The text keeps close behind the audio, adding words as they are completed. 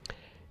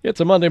It's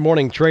a Monday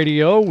morning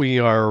Tradio. We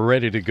are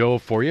ready to go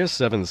for you.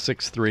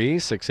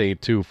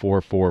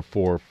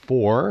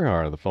 763-682-4444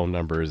 are the phone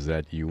numbers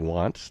that you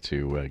want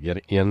to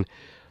get in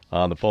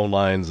on the phone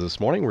lines this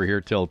morning. We're here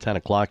till 10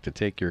 o'clock to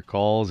take your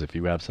calls. If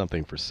you have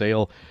something for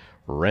sale,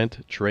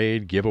 rent,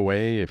 trade,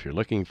 giveaway, if you're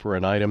looking for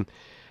an item,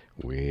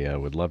 we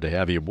would love to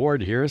have you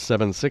aboard here.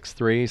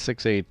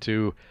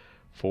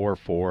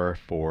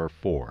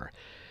 763-682-4444.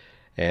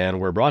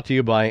 And we're brought to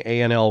you by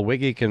A&L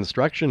Wiggy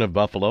Construction of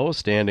Buffalo,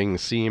 standing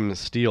seam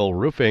steel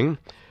roofing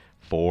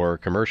for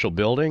commercial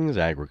buildings,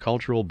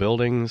 agricultural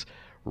buildings,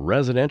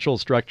 residential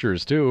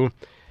structures too,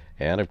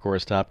 and of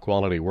course top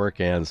quality work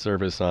and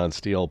service on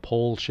steel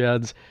pole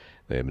sheds.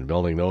 They've been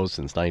building those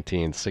since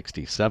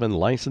 1967,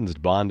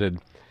 licensed, bonded,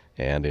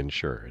 and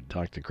insured.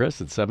 Talk to Chris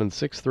at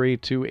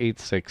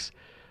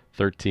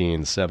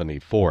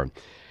 763-286-1374.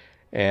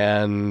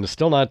 And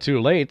still not too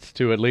late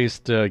to at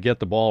least get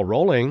the ball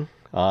rolling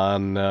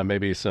on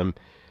maybe some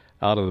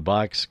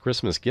out-of-the-box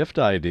Christmas gift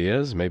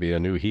ideas, maybe a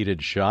new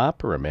heated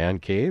shop or a man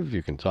cave.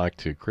 You can talk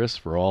to Chris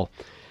for all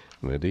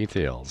the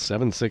details.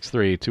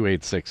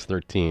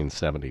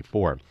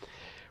 763-286-1374.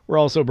 We're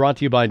also brought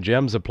to you by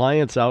Gems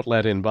Appliance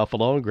Outlet in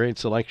Buffalo. Great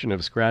selection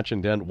of scratch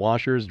and dent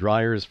washers,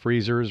 dryers,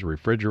 freezers,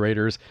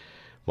 refrigerators,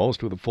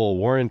 most with a full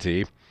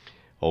warranty.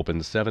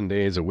 Open 7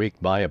 days a week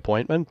by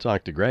appointment.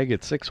 Talk to Greg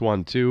at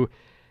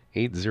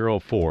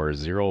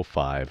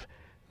 612-804-0501.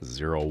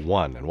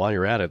 And while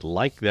you're at it,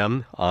 like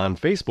them on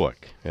Facebook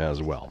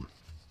as well.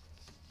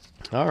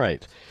 All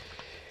right.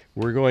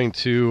 We're going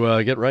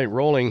to get right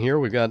rolling here.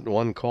 We've got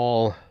one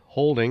call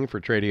holding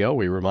for Tradio.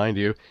 We remind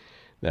you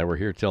that we're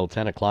here till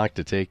 10 o'clock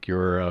to take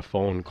your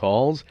phone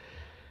calls.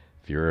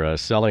 If you're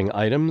selling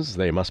items,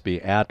 they must be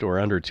at or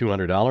under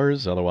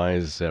 $200.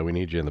 Otherwise, we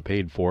need you in the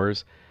paid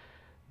fors.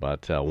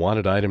 But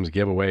wanted items,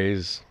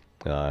 giveaways,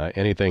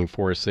 anything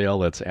for sale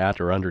that's at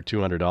or under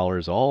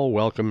 $200, all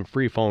welcome.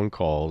 Free phone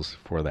calls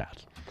for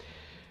that.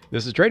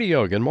 This is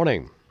Tradio. Good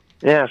morning.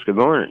 Yes, good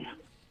morning.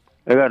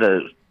 I got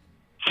a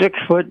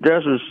 6-foot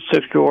dresser,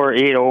 6-drawer,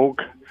 8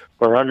 oak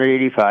for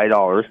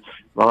 $185.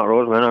 Mount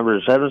Rose, my number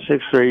is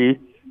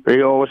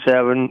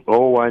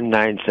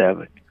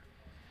 763-307-0197.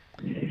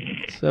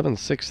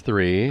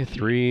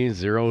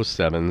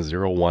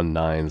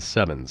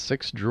 763-307-0197.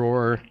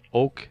 6-drawer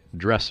oak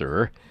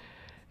dresser.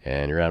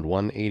 And you're at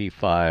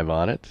 185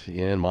 on it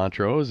in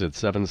Montrose.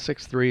 It's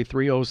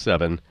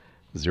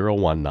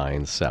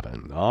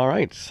 763-307-0197. All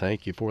right.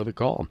 Thank you for the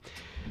call.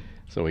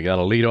 So we got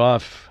a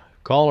leadoff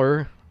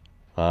caller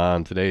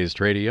on today's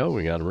Tradio.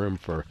 We got room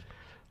for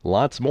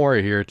lots more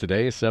here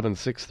today.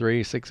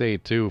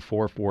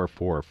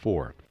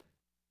 763-682-4444.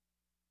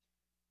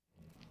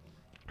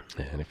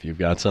 And if you've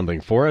got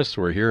something for us,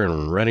 we're here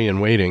and ready and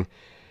waiting.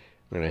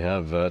 We're going to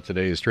have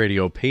today's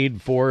Tradio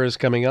paid for is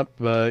coming up,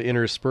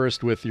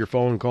 interspersed with your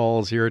phone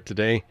calls here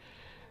today.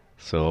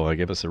 So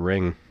give us a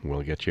ring.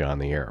 We'll get you on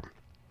the air.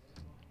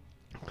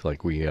 Looks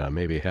like we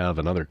maybe have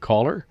another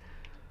caller.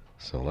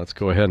 So let's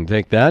go ahead and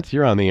take that.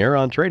 You're on the air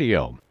on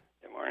Tradio.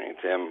 Good morning,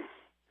 Tim.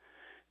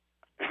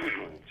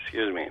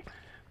 Excuse me.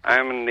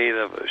 I'm in need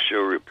of a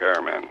shoe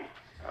repairman.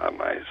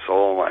 My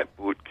sole, my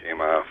boot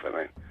came off, and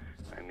I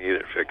need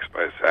it fixed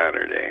by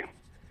Saturday.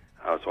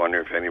 I was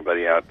wondering if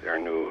anybody out there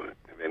knew of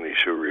any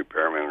shoe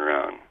repairmen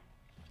around.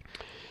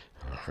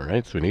 All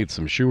right, so we need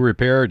some shoe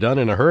repair done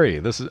in a hurry.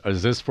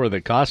 Is this for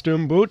the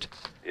costume boot?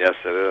 Yes,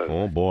 it is.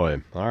 Oh,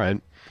 boy. All right.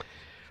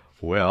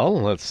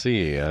 Well, let's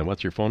see.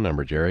 What's your phone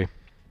number, Jerry?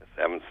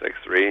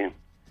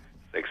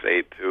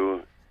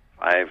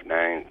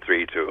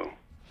 763-682-5932.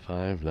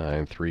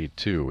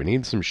 5932. We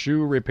need some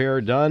shoe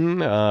repair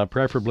done,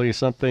 preferably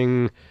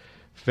something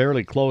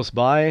fairly close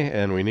by,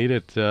 and we need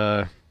it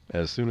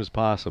as soon as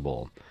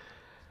possible.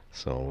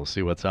 So we'll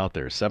see what's out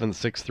there.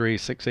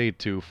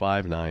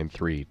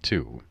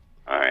 763-682-5932.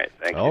 All right,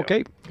 thank you.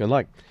 Okay, good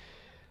luck.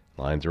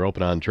 Lines are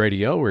open on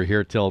Tradio. We're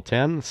here till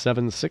 10.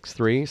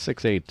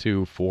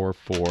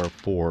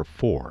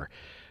 763-682-4444.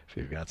 If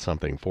you've got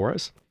something for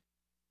us.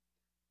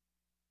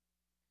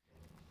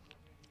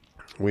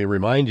 We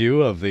remind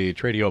you of the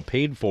Tradio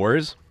paid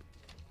fors.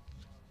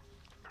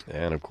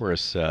 And, of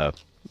course, the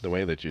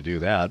way that you do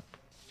that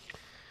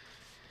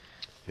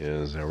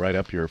is write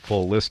up your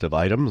full list of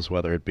items,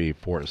 whether it be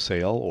for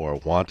sale or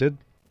wanted.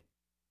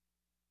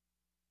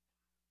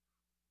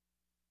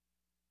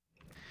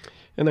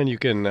 And then you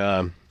can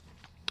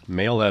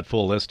mail that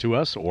full list to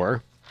us,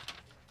 or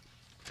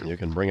you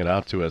can bring it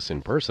out to us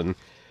in person,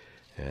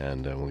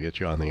 and we'll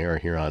get you on the air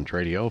here on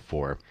Tradio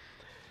for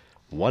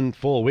one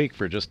full week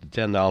for just a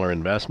 $10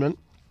 investment.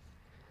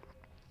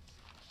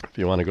 If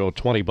you want to go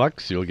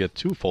 $20, you'll get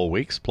 2 full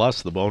weeks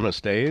plus the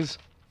bonus days.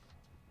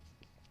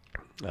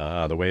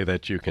 The way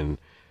that you can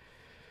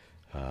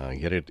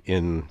get it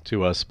in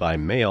to us by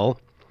mail,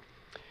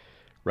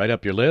 write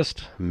up your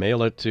list,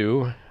 mail it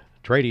to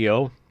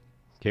Tradio,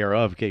 care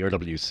of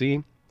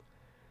KRWC,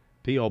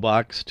 P.O.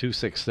 Box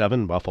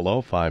 267,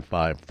 Buffalo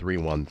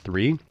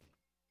 55313.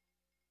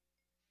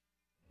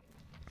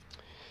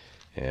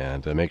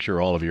 And make sure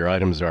all of your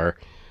items are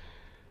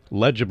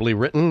legibly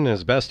written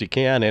as best you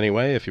can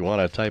anyway. If you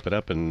want to type it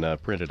up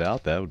and print it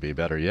out, that would be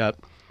better yet.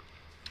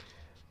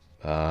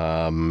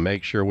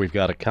 Make sure we've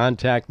got a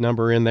contact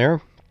number in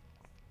there.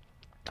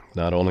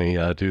 Not only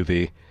do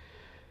the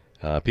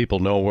people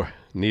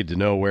need to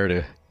know where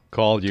to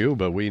call you,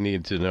 but we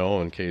need to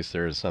know in case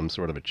there's some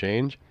sort of a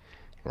change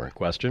or a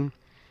question.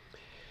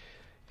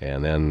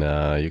 And then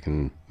you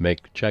can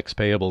make checks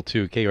payable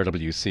to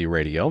KRWC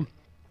Radio.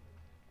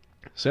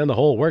 Send the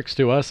whole works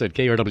to us at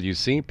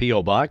KRWC,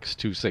 P.O. Box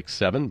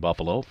 267,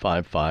 Buffalo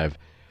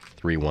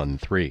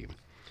 55313.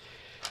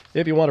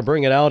 If you want to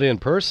bring it out in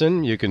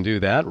person, you can do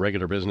that.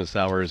 Regular business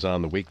hours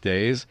on the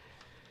weekdays.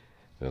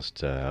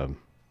 Just get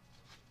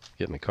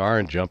in the car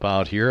and jump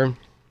out here.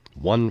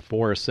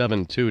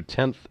 1472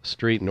 10th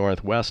Street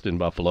Northwest in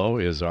Buffalo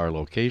is our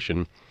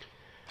location.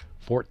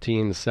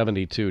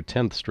 1472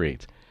 10th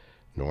Street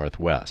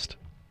Northwest.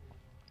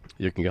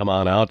 You can come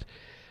on out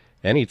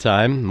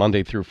anytime,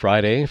 Monday through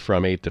Friday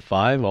from 8 to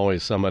 5.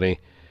 Always somebody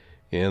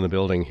in the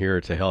building here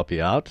to help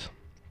you out,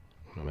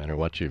 no matter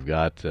what you've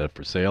got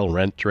for sale,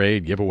 rent,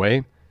 trade,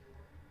 giveaway.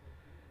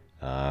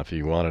 If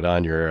you want it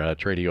on your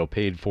Tradio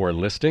paid for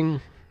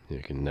listing, you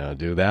can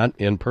do that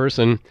in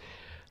person.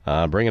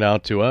 Bring it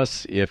out to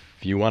us. If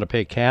you want to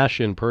pay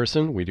cash in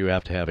person, we do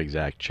have to have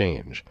exact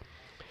change.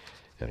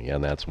 And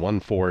again, that's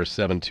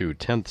 1472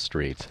 10th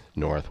Street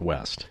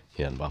Northwest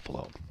in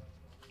Buffalo.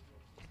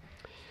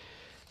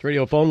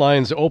 Radio phone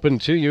lines open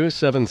to you,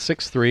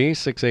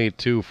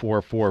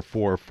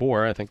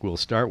 763-682-4444. I think we'll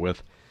start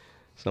with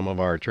some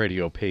of our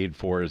Tradio paid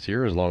fors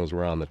here, as long as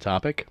we're on the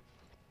topic.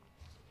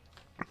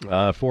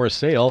 For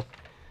sale,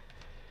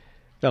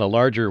 got a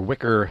larger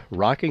wicker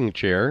rocking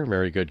chair,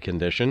 very good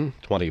condition,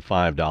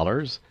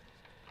 $25.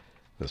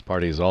 This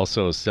party is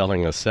also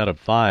selling a set of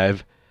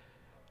 5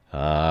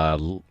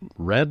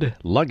 red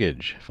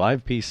luggage,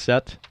 5-piece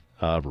set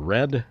of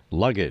red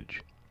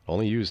luggage,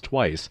 only used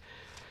twice.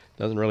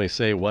 Doesn't really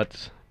say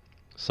what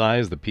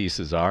size the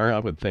pieces are. I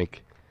would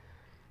think,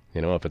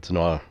 if it's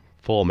a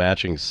full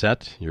matching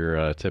set,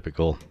 your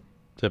typical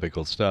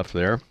stuff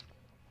there.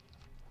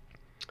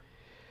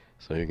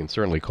 So you can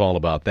certainly call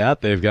about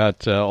that. They've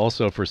got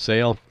also for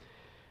sale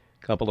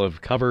a couple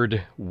of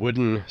covered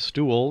wooden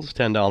stools,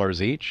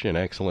 $10 each, in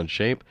excellent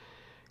shape.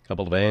 A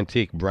couple of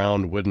antique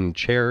brown wooden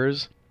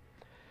chairs.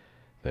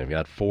 They've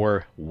got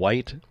 4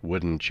 white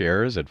wooden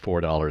chairs at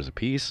 $4 a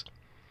piece.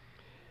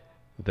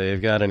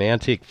 They've got an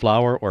antique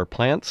flower or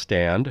plant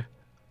stand,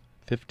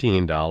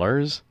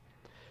 $15.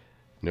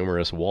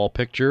 Numerous wall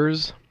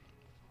pictures.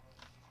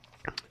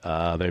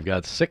 They've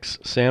got 6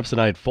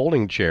 Samsonite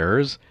folding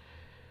chairs.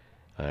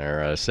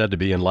 They're said to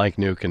be in like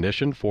new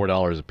condition,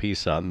 $4 a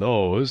piece on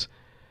those.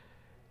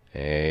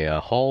 A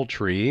hall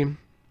tree,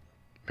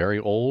 very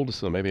old,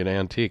 so maybe an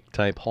antique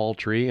type hall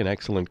tree in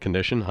excellent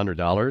condition,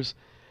 $100.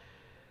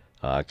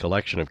 A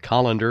collection of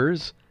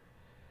colanders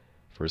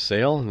for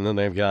sale. And then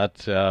they've got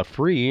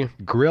free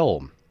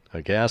grill,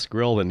 a gas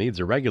grill that needs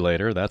a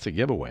regulator. That's a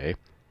giveaway.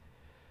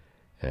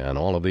 And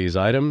all of these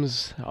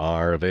items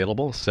are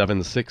available.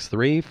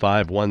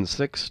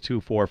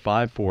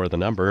 763-516-2454, the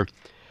number.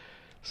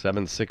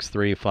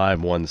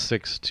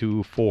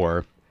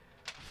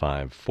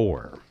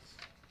 763-516-2454.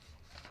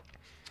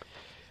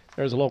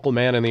 There's a local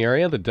man in the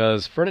area that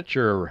does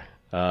furniture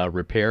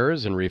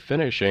repairs and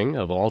refinishing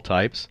of all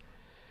types.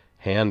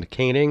 Hand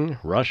caning,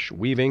 rush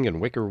weaving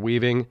and wicker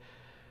weaving,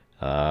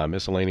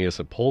 miscellaneous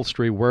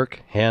upholstery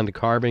work, hand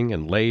carving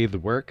and lathe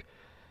work.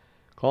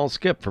 Call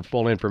Skip for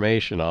full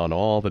information on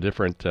all the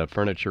different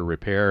furniture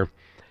repair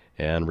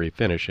and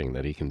refinishing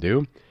that he can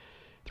do.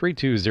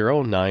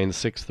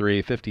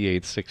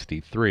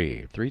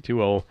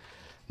 320-963-5863.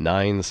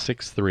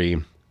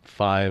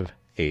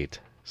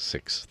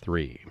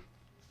 320-963-5863.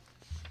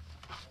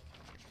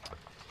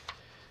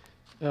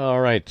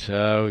 All right,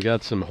 we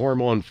got some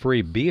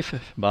hormone-free beef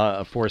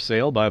for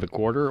sale by the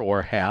quarter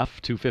or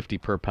half, $2.50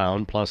 per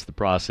pound plus the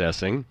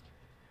processing.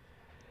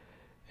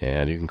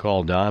 And you can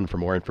call Don for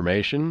more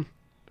information.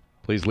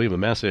 Please leave a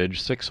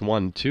message,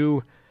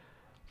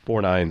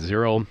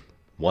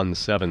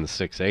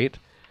 612-490-1768.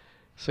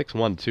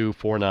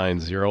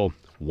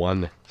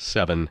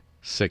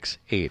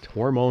 612-490-1768.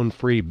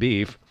 Hormone-free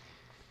beef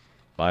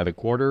by the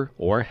quarter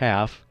or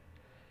half,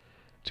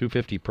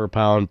 $2.50 per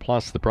pound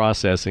plus the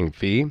processing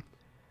fee.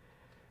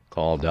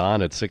 Call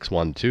Don at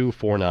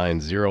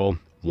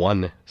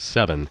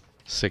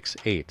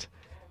 612-490-1768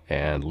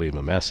 and leave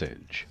a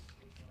message.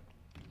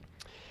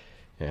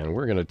 And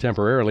we're going to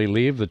temporarily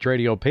leave the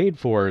Tradio paid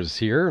fors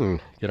here and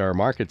get our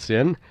markets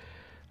in.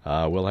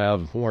 We'll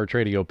have more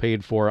Tradio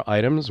paid for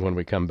items when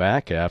we come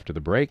back after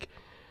the break.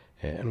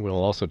 And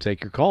we'll also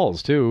take your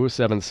calls too,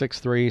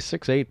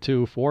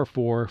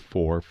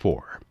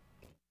 763-682-4444.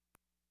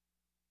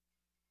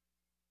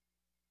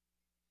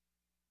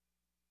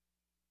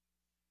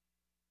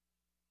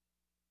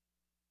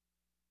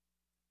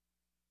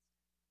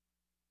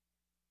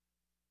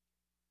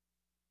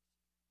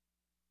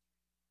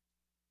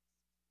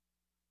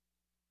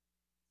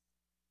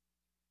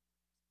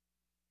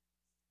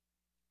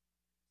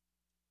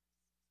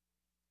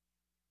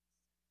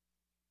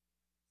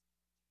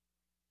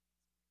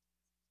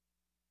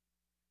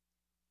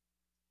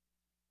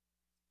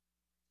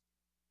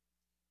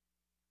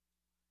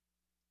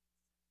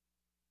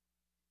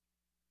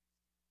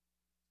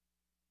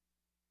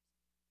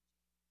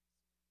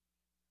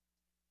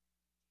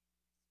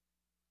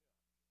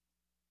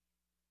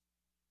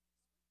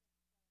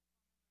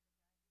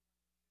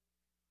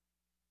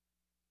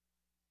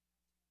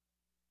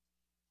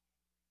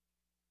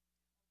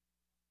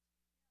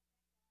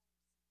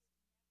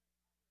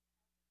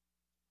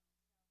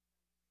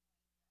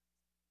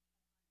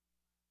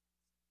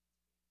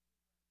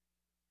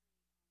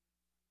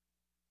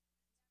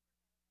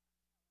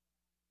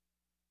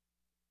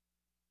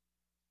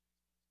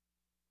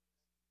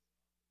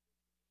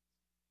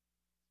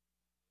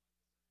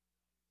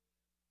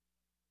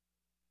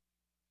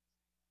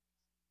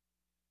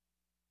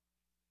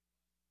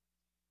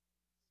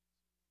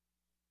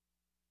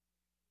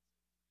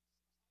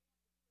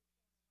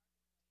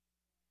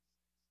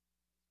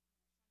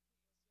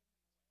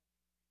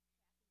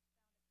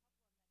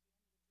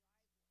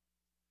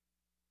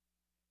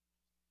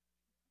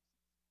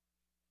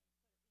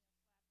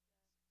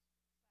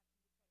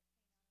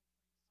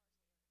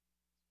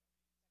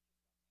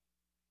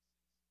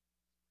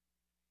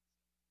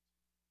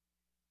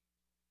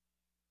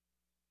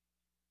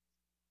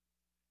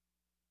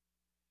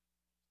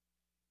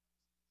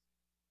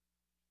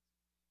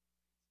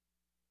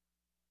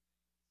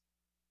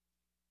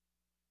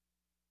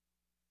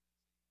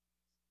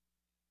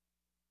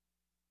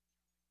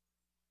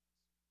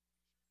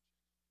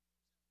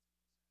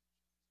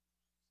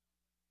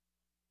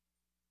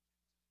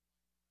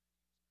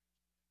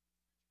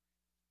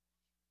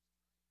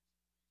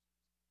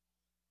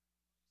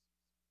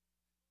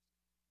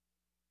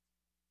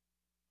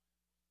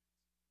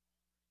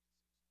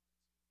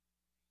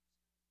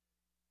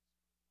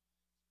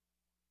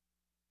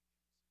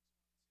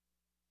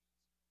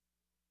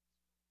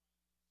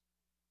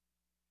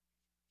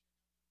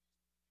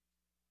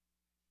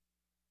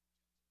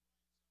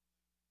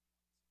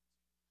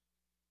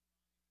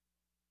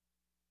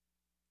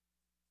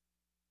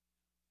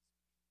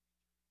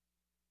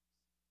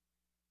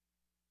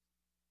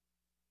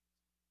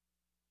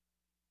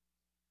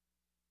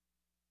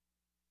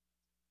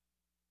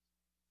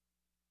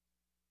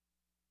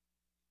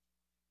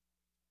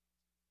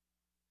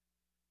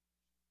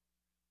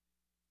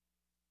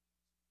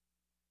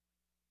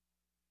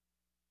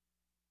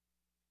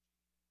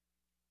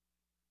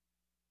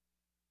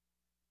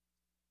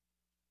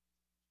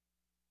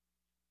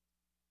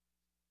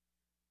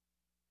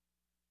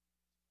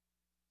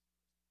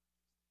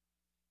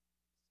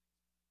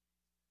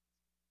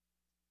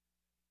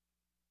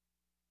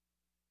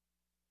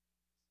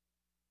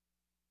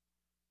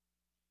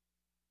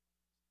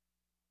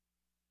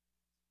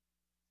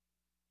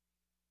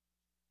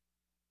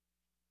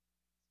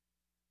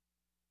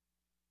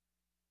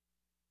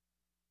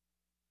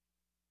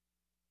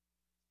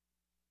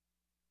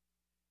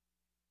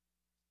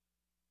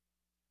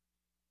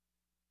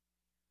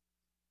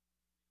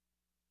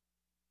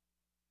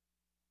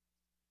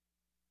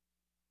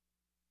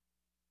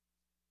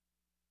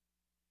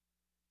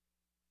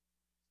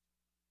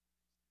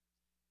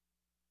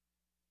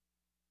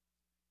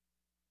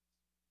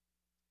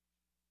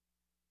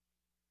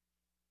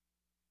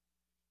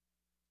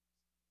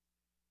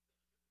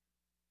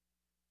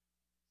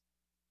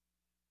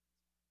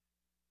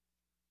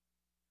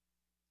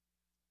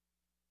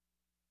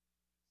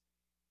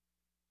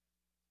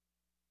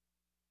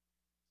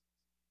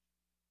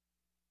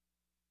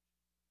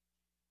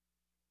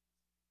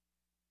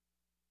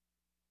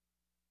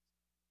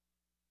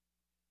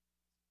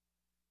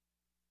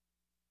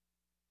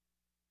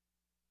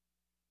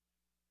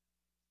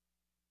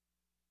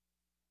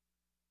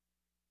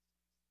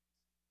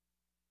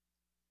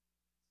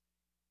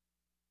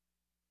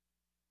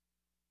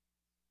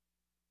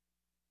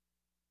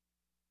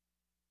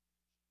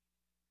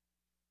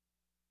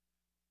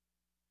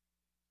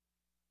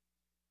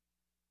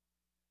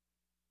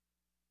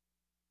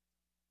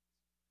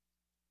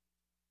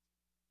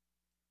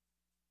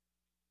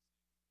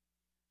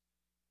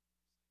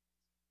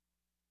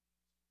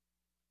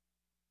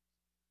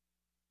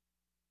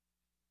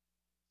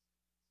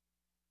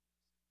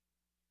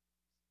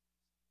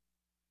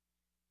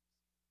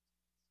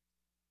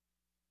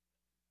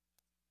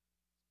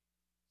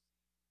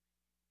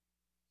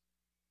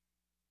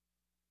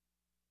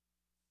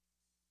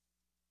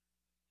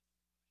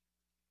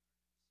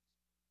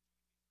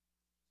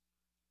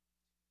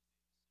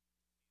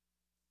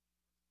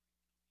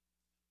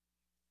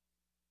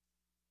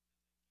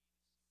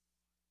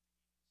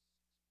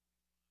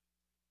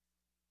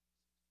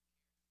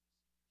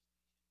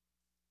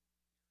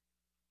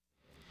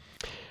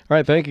 All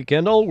right, thank you,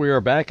 Kendall. We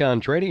are back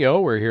on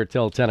Tradio. We're here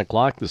till 10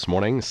 o'clock this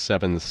morning,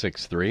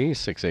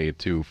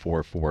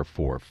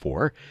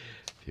 763-682-4444.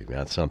 If you've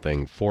got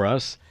something for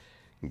us,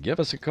 give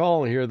us a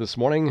call here this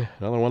morning.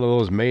 Another one of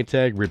those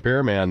Maytag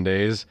Repairman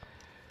days.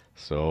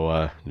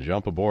 So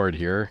jump aboard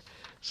here,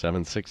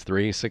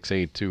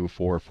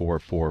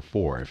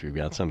 763-682-4444. If you've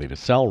got something to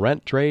sell,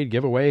 rent, trade,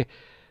 give away,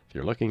 if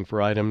you're looking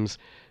for items,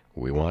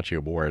 we want you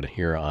aboard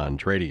here on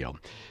Tradio.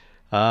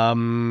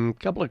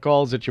 Couple of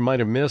calls that you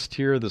might have missed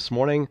here this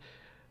morning.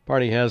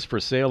 Party has for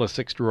sale a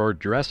 6-drawer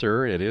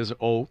dresser. It is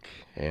oak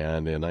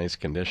and in nice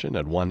condition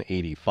at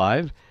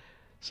 $185.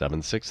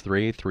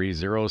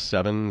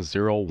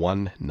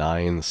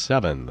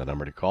 763-307-0197. The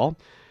number to call,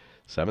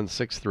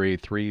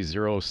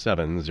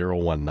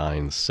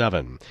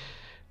 763-307-0197.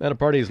 Then a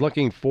party is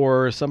looking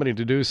for somebody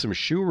to do some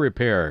shoe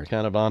repair,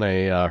 kind of on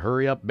a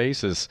hurry-up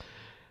basis.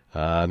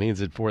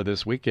 Needs it for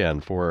this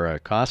weekend for a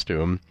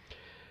costume.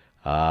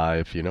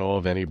 If you know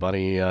of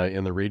anybody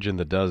in the region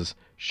that does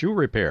shoe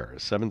repair,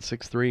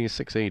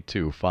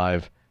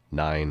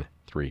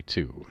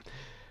 763-682-5932.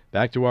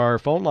 Back to our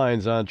phone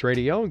lines on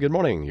Tradio. Good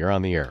morning. You're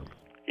on the air.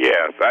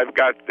 Yes, I've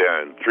got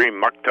 3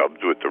 muck tubs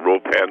with the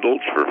rope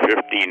handles for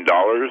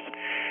 $15.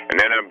 And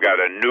then I've got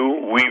a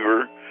new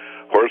Weaver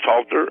horse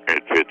halter.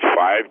 It fits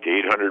 5 to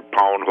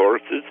 800-pound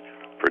horses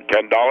for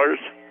 $10.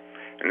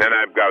 And then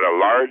I've got a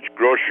large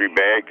grocery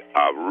bag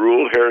of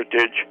Rural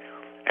Heritage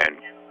and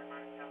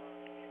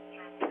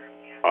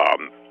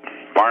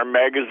farm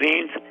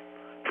magazines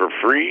for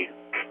free.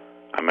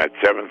 I'm at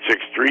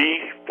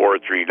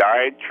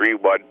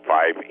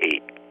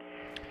 763-439-3158.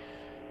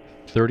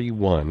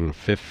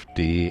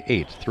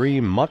 3158.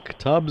 3 muck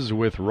tubs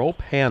with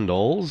rope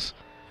handles.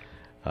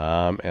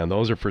 And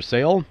those are for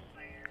sale?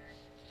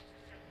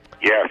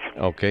 Yes.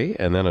 Okay,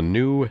 and then a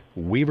new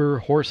Weaver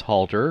horse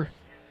halter.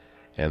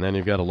 And then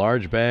you've got a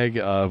large bag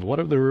of,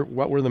 what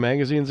were the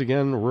magazines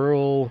again?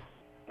 Rural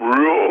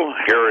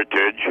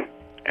Heritage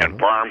and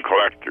Farm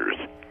Collectors.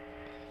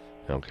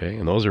 Okay,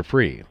 and those are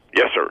free.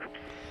 Yes, sir.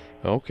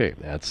 Okay,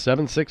 that's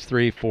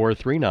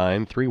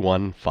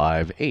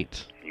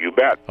 763-439-3158. You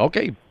bet.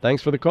 Okay,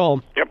 thanks for the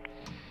call. Yep.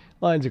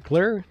 Lines are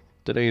clear.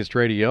 Today's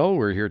Tradio.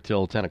 We're here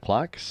till 10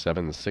 o'clock,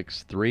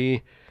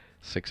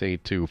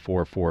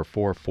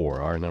 763-682-4444,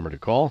 our number to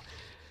call.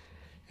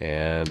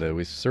 And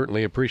we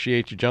certainly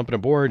appreciate you jumping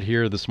aboard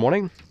here this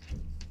morning.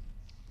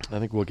 I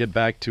think we'll get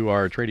back to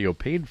our Tradio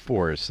paid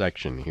for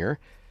section here.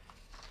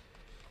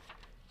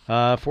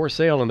 For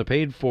sale in the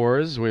paid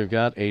fors, we've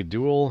got a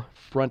dual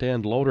front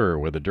end loader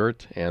with a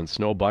dirt and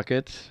snow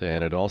bucket,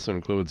 and it also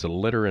includes a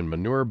litter and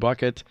manure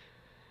bucket.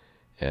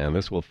 And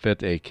this will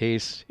fit a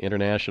Case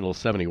International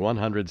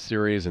 7100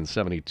 Series and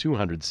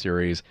 7200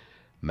 Series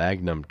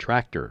Magnum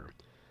tractor.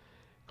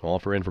 Call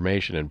for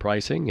information and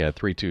pricing at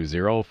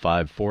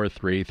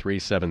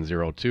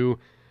 320-543-3702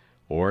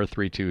 or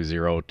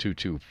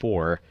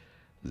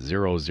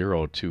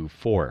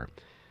 320-224-0024.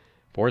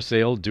 For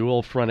sale,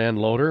 dual front-end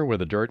loader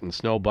with a dirt and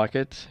snow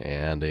bucket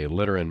and a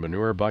litter and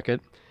manure bucket.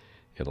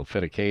 It'll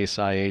fit a Case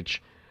IH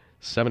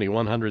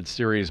 7100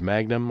 Series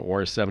Magnum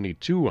or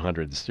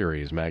 7200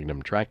 Series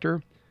Magnum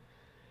tractor.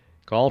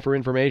 Call for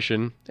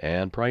information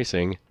and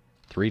pricing,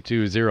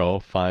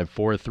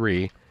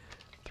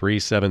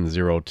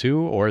 320-543-3702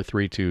 or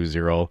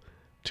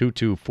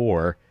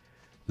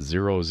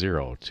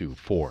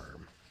 320-224-0024.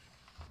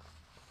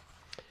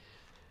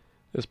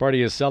 This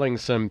party is selling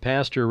some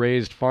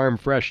pasture-raised farm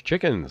fresh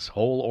chickens,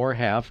 whole or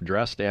half,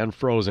 dressed and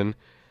frozen,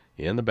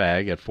 in the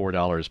bag at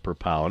 $4 per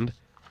pound.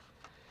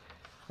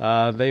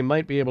 They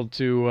might be able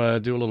to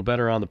do a little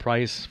better on the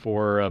price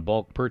for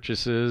bulk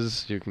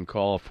purchases. You can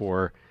call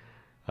for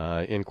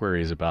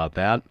inquiries about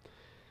that.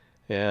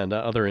 And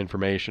other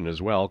information as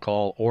well.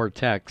 Call or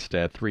text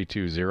at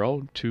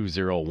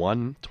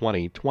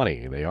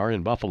 320-201-2020. They are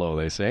in Buffalo,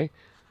 they say.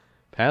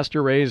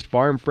 Pasture-raised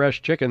farm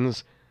fresh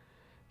chickens,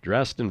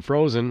 dressed and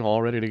frozen,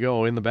 all ready to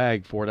go in the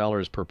bag,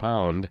 $4 per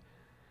pound.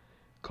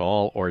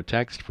 Call or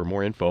text for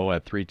more info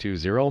at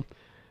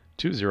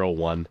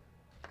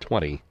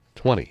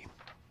 320-201-2020.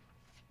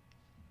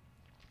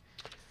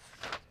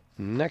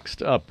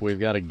 Next up, we've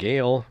got a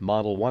Gale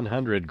Model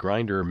 100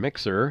 grinder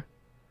mixer.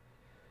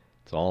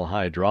 It's all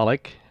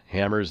hydraulic,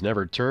 hammers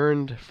never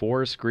turned,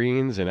 4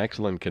 screens in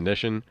excellent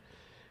condition.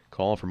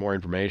 Call for more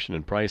information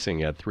and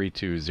pricing at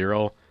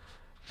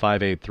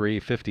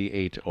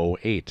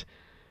 320-583-5808.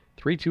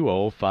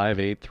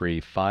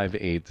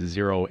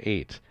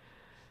 320-583-5808.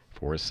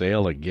 For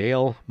sale, a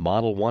Gale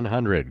Model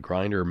 100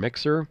 grinder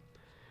mixer.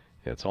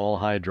 It's all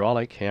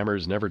hydraulic,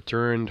 hammers never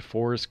turned,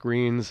 4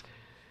 screens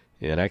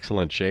in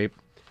excellent shape.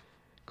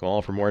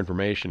 Call for more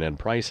information and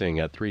pricing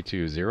at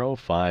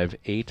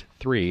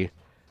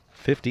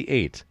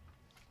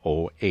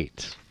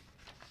 320-583-5808.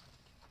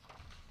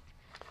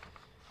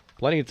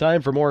 Plenty of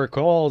time for more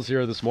calls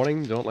here this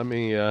morning. Don't let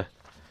me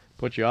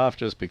put you off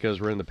just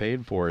because we're in the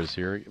paid fors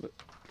here.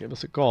 Give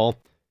us a call.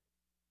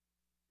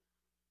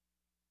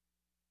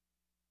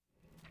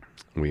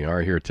 We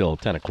are here till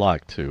 10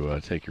 o'clock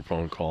to take your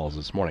phone calls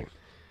this morning.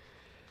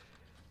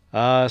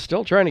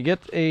 Still trying to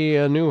get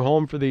a new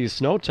home for these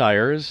snow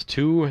tires.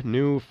 2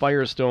 new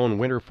Firestone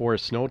Winter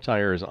Force snow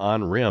tires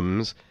on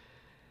rims.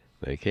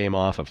 They came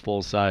off a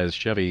full-size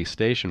Chevy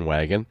station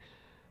wagon.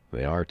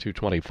 They are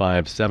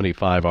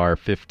 225/75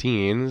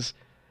 R15s.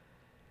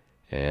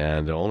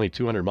 And only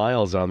 200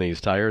 miles on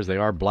these tires. They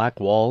are black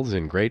walls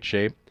in great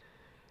shape.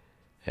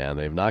 And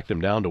they've knocked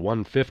them down to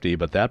 $150,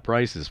 but that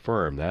price is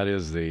firm. That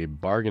is the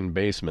bargain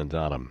basement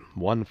on them.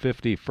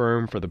 $150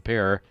 firm for the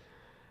pair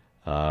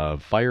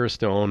of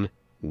Firestone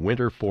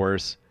Winter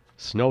Force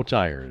snow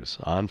tires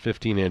on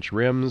 15-inch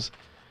rims.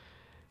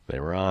 They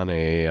were on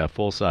a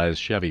full-size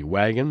Chevy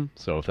wagon,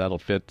 so if that'll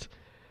fit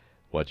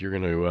what you're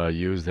going to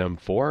use them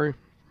for,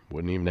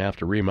 wouldn't even have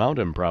to remount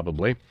them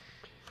probably.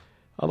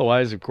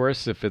 Otherwise, of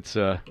course, if it's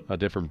a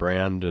different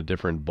brand, a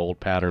different bolt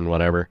pattern,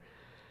 whatever,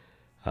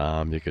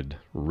 you could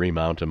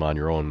remount them on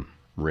your own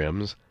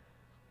rims.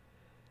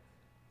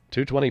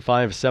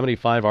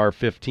 225/75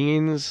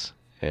 R15s,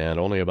 and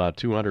only about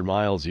 200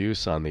 miles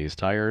use on these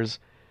tires.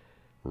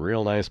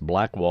 Real nice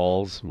black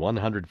walls,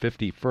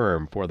 $150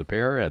 firm for the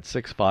pair at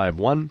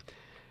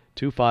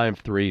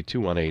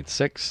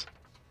 651-253-2186.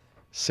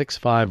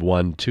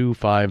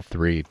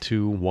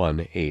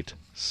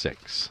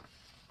 651-253-2186.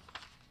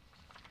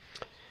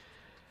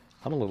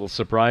 I'm a little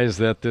surprised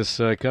that this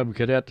Cub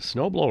Cadet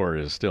snowblower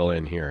is still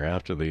in here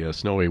after the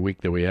snowy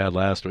week that we had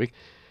last week.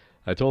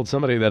 I told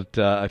somebody that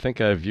I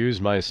think I've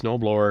used my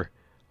snowblower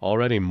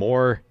already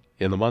more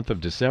in the month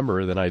of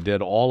December than I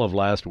did all of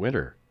last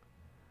winter.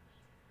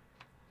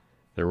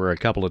 There were a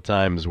couple of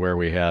times where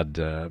we had,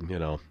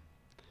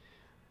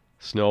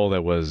 snow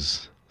that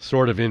was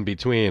sort of in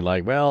between.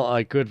 Like, well,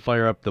 I could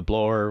fire up the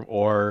blower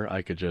or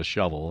I could just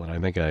shovel. And I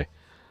think I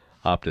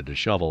opted to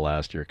shovel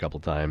last year a couple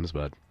times.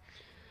 But,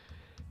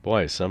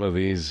 boy, some of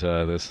these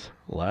this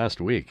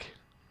last week,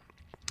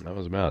 that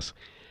was a mess.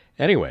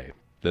 Anyway,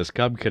 this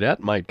Cub Cadet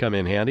might come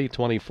in handy.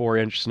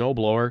 24-inch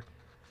snowblower,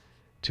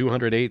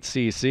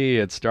 208cc.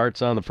 It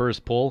starts on the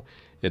first pull.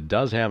 It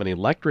does have an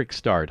electric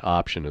start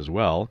option as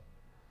well.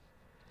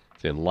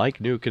 It's in like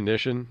new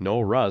condition,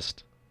 no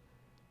rust.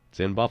 It's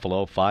in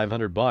Buffalo,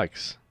 $500.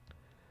 It's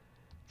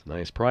a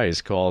nice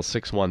price. Call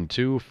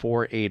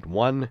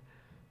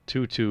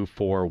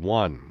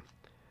 612-481-2241.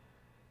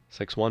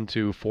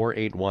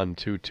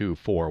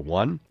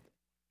 612-481-2241.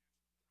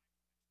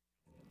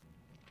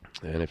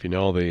 And if you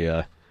know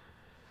the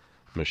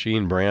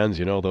machine brands,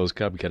 you know those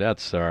Cub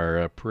Cadets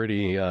are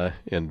pretty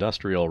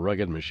industrial,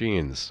 rugged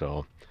machines.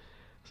 So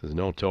this is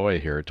no toy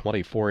here.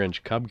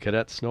 24-inch Cub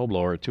Cadet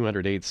snowblower,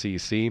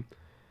 208cc.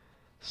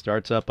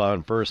 Starts up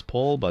on first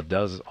pull, but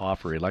does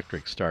offer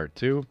electric start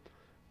too.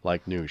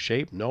 Like new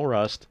shape, no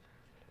rust,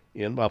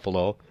 in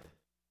Buffalo.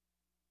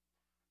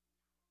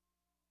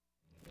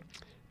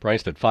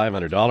 Priced at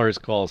 $500.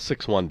 Call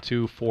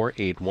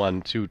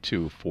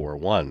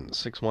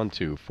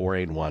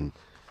 612-481-2241.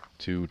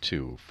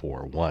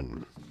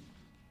 612-481-2241.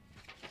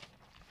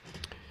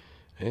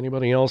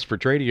 Anybody else for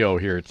Tradio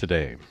here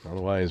today?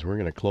 Otherwise, we're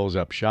going to close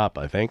up shop,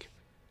 I think.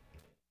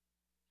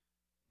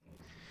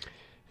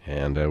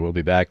 And we'll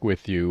be back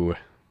with you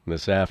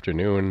this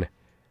afternoon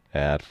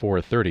at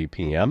 4:30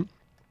 p.m.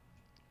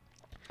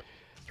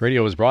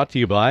 Tradio is brought to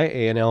you by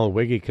A&L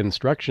Wiggy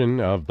Construction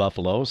of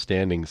Buffalo,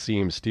 standing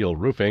seam steel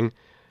roofing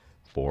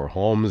for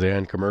homes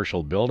and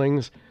commercial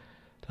buildings.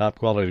 Top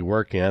quality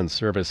work and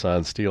service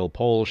on steel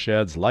pole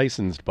sheds,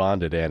 licensed,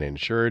 bonded, and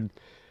insured.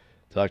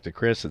 Talk to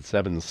Chris at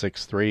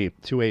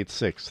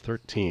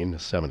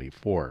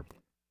 763-286-1374.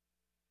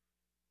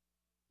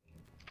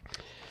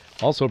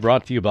 Also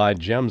brought to you by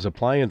Gems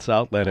Appliance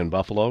Outlet in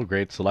Buffalo.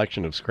 Great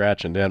selection of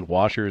scratch and dent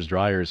washers,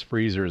 dryers,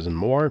 freezers, and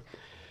more.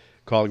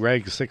 Call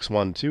Greg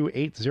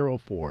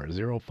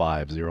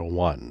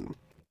 612-804-0501.